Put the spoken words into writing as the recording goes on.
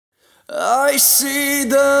I see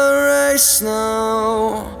the race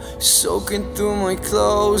now, soaking through my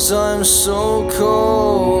clothes, I'm so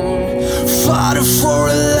cold. Fighting for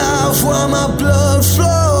a life while my blood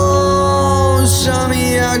flows. Show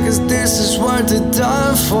me out, cause this is worth to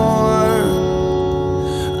die for.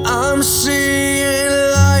 I'm seeing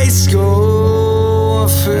lights go, I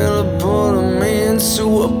feel a bullet me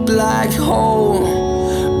into a black hole.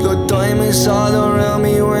 Blood diamonds all around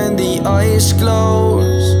me when the ice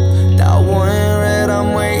glows. That one red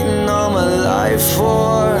I'm waiting all my life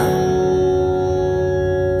for.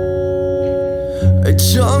 A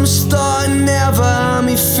jump start never had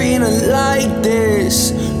me feeling like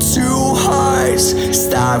this. Two hearts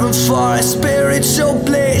starving for a spiritual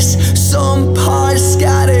bliss. Some parts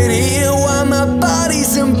scattered here while my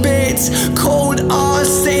body's in bits. Cold art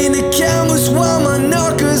stain the canvas while my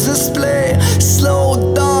knuckles are split.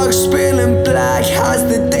 Slow dog spilling black as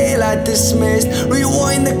the daylight dismissed.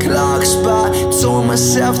 Rewind the clock's back, told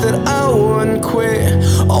myself that I wouldn't quit.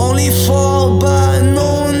 Only fall by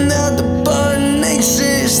knowing that the burden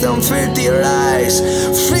exists. I'm 50 lies,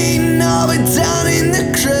 fleeting over down in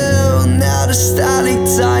the crowd. Now the static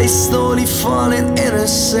dice slowly falling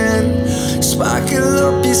innocent. Sparkle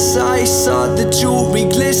up your sights, saw the jewelry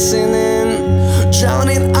glistening.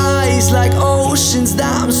 Drowning eyes like oceans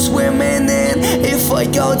that I'm swimming in. If I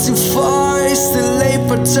go too far, it's too late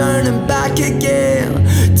for turning back again.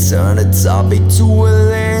 Turn the topic to a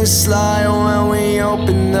landslide when we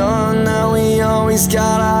open up. Now we always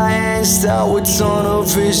got our hands out with tunnel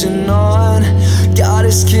vision on. God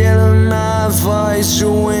is killing my voice,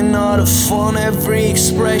 ruin all the fun. Every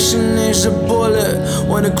expression is a bullet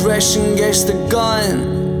when aggression gets the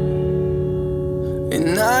gun.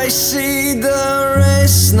 And I see the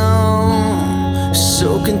rest now,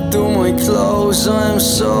 soaking through my clothes, I'm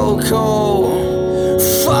so cold.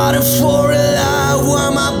 Fighting for a life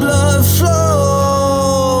while my blood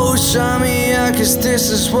flows. Show me out, cause this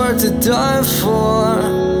is worth to die for.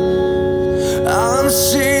 I'm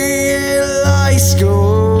seeing lights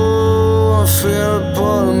go, I feel a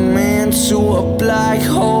bullet me into a black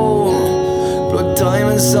hole. Blood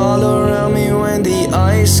diamonds all around me when the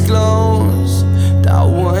ice glows. That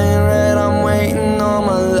one red I'm waiting all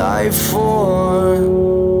my life for.